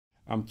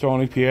I'm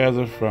Tony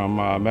Piazza from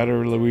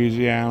Metairie,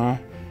 Louisiana,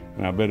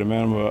 and I've been a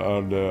member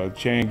of the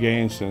chain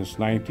gang since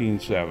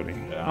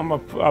 1970.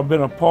 I've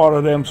been a part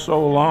of them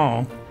so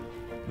long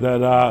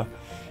that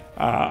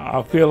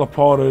I feel a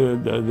part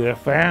of their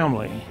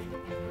family.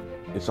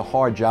 It's a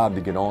hard job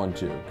to get on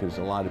to because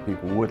a lot of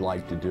people would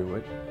like to do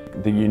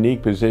it. The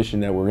unique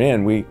position that we're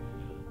in,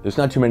 there's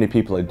not too many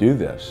people that do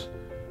this.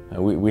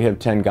 We have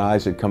 10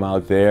 guys that come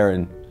out there,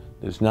 and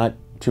there's not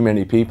too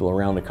many people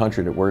around the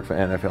country that work for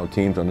NFL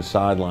teams on the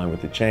sideline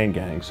with the chain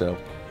gang. So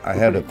I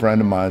had a friend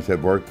of mine that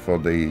worked for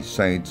the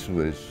Saints,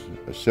 was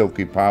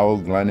Silky Powell,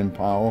 Glennon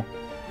Powell,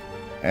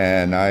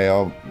 and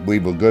we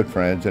were good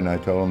friends, and I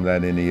told him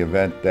that in the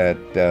event that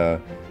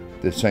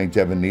the Saints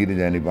ever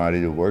needed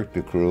anybody to work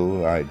the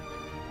crew,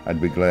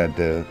 I'd be glad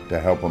to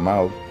help them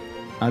out.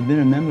 I've been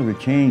a member of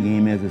the chain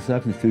game as a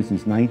substitute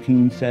since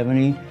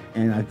 1970,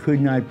 and I could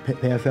not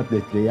pass up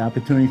the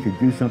opportunity to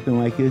do something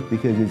like this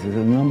because there's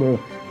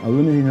a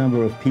limited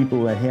number of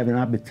people that have an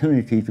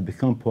opportunity to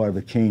become part of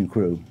a chain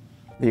crew.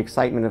 The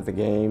excitement of the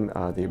game,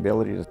 the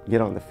ability to get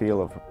on the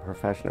field of a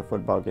professional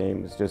football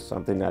game is just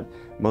something that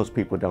most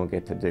people don't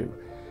get to do.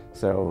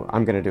 So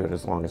I'm going to do it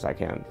as long as I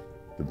can.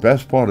 The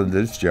best part of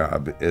this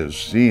job is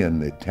seeing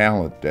the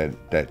talent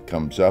that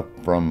comes up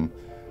from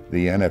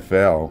the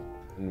NFL.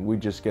 We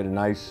just get a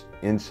nice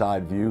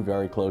inside view,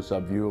 very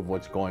close-up view of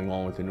what's going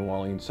on with the New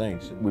Orleans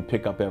Saints. We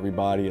pick up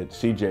everybody at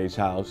CJ's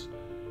house,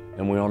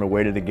 and we're on our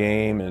way to the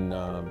game, and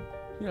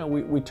you know,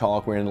 we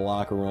talk. We're in the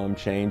locker room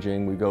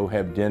changing. We go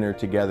have dinner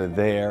together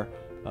there.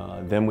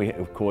 Then we,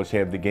 of course,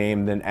 have the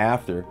game. Then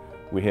after,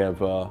 we have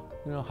you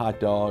know, hot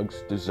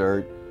dogs,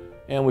 dessert,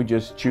 and we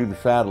just chew the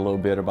fat a little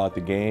bit about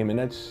the game, and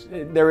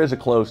there is a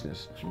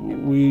closeness.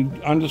 We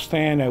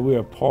understand that we're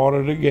a part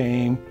of the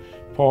game,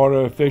 part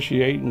of the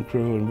officiating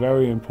crew, and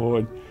very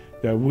important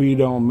that we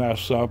don't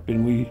mess up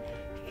and we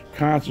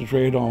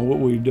concentrate on what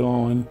we're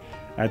doing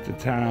at the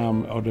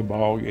time of the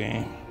ball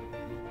game.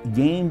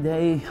 Game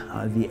day,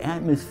 the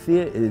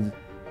atmosphere is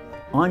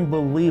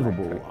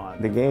unbelievable.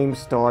 The game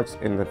starts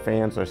and the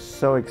fans are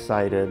so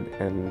excited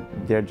and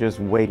they're just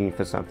waiting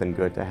for something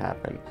good to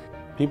happen.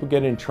 People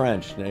get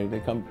entrenched. They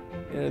become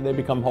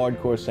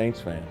hardcore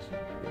Saints fans.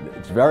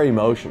 It's very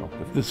emotional.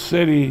 The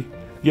city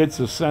gets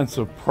a sense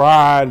of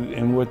pride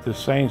in what the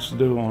Saints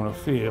do on the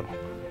field,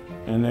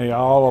 and they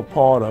all are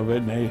part of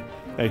it, and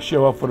they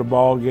show up for the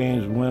ball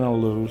games, win or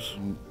lose.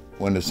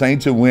 When the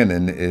Saints are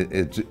winning,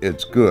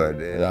 it's good.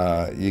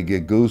 You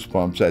get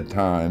goosebumps at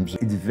times.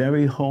 It's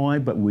very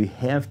hard, but we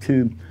have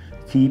to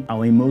keep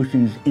our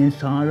emotions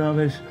inside of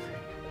us.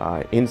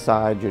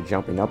 Inside, you're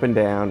jumping up and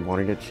down,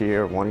 wanting to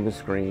cheer, wanting to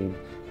scream,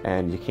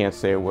 and you can't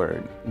say a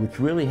word. What's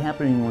really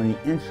happening on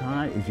the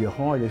inside is your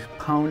heart is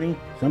pounding.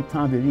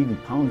 Sometimes it even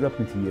pounds up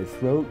into your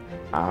throat.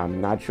 I'm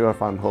not sure if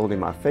I'm holding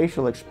my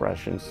facial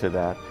expressions to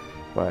that,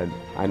 but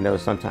I know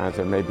sometimes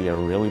there may be a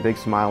really big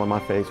smile on my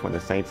face when the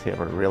Saints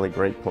have a really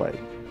great play.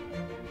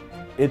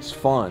 It's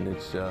fun.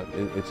 It's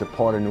a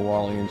part of New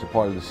Orleans, a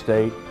part of the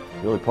state,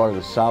 really part of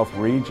the South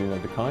region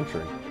of the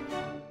country.